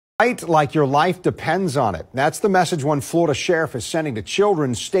Fight like your life depends on it. That's the message one Florida sheriff is sending to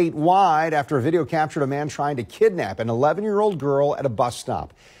children statewide after a video captured a man trying to kidnap an 11-year-old girl at a bus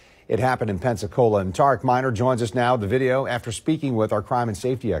stop. It happened in Pensacola, and Tarek Minor joins us now with the video after speaking with our crime and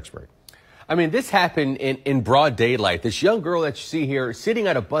safety expert. I mean, this happened in broad daylight. This young girl that you see here sitting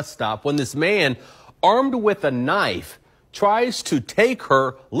at a bus stop when this man, armed with a knife, tries to take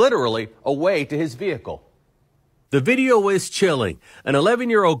her literally away to his vehicle. The video is chilling. An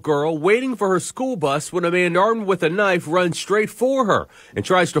 11-year-old girl waiting for her school bus when a man armed with a knife runs straight for her and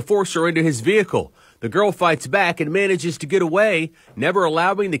tries to force her into his vehicle. The girl fights back and manages to get away, never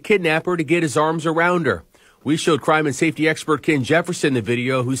allowing the kidnapper to get his arms around her. We showed crime and safety expert Ken Jefferson the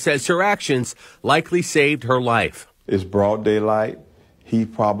video, who says her actions likely saved her life. It's broad daylight. He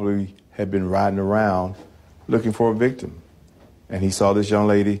probably had been riding around looking for a victim. And he saw this young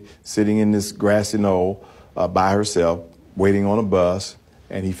lady sitting in this grassy knoll by herself, waiting on a bus,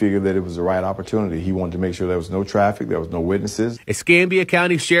 and he figured that it was the right opportunity. He wanted to make sure there was no traffic, there was no witnesses. Escambia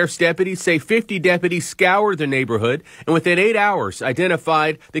County Sheriff's deputies say 50 deputies scoured the neighborhood and within 8 hours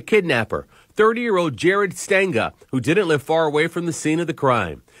identified the kidnapper, 30-year-old Jared Stenga, who didn't live far away from the scene of the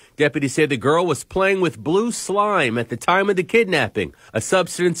crime. Deputies say the girl was playing with blue slime at the time of the kidnapping, a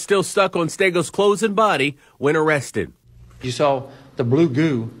substance still stuck on Stenga's clothes and body when arrested. You saw the blue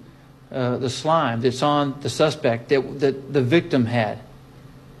goo, the slime that's on the suspect that the victim had.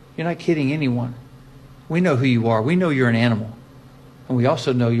 You're not kidding anyone. We know who you are. We know you're an animal. And we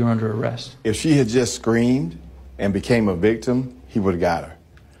also know you're under arrest. If she had just screamed and became a victim, he would have got her.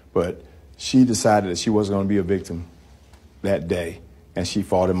 But she decided that she wasn't going to be a victim that day, and she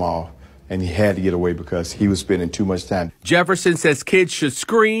fought him off. And he had to get away because he was spending too much time. Jefferson says kids should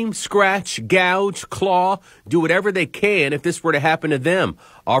scream, scratch, gouge, claw, do whatever they can if this were to happen to them,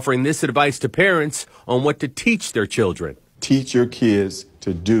 offering this advice to parents on what to teach their children. Teach your kids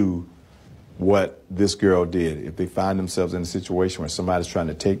to do what this girl did. If they find themselves in a situation where somebody's trying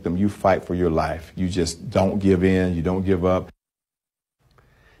to take them, you fight for your life. You just don't give in. You don't give up.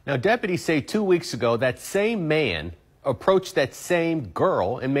 Now, deputies say 2 weeks ago that same man approached that same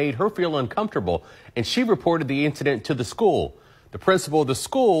girl and made her feel uncomfortable, and she reported the incident to the school. The principal of the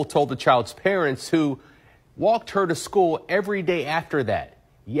school told the child's parents, who walked her to school every day after that.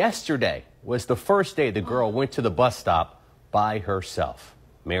 Yesterday was the first day the girl went to the bus stop by herself.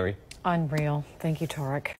 Mary? Unreal. Thank you, Tarek.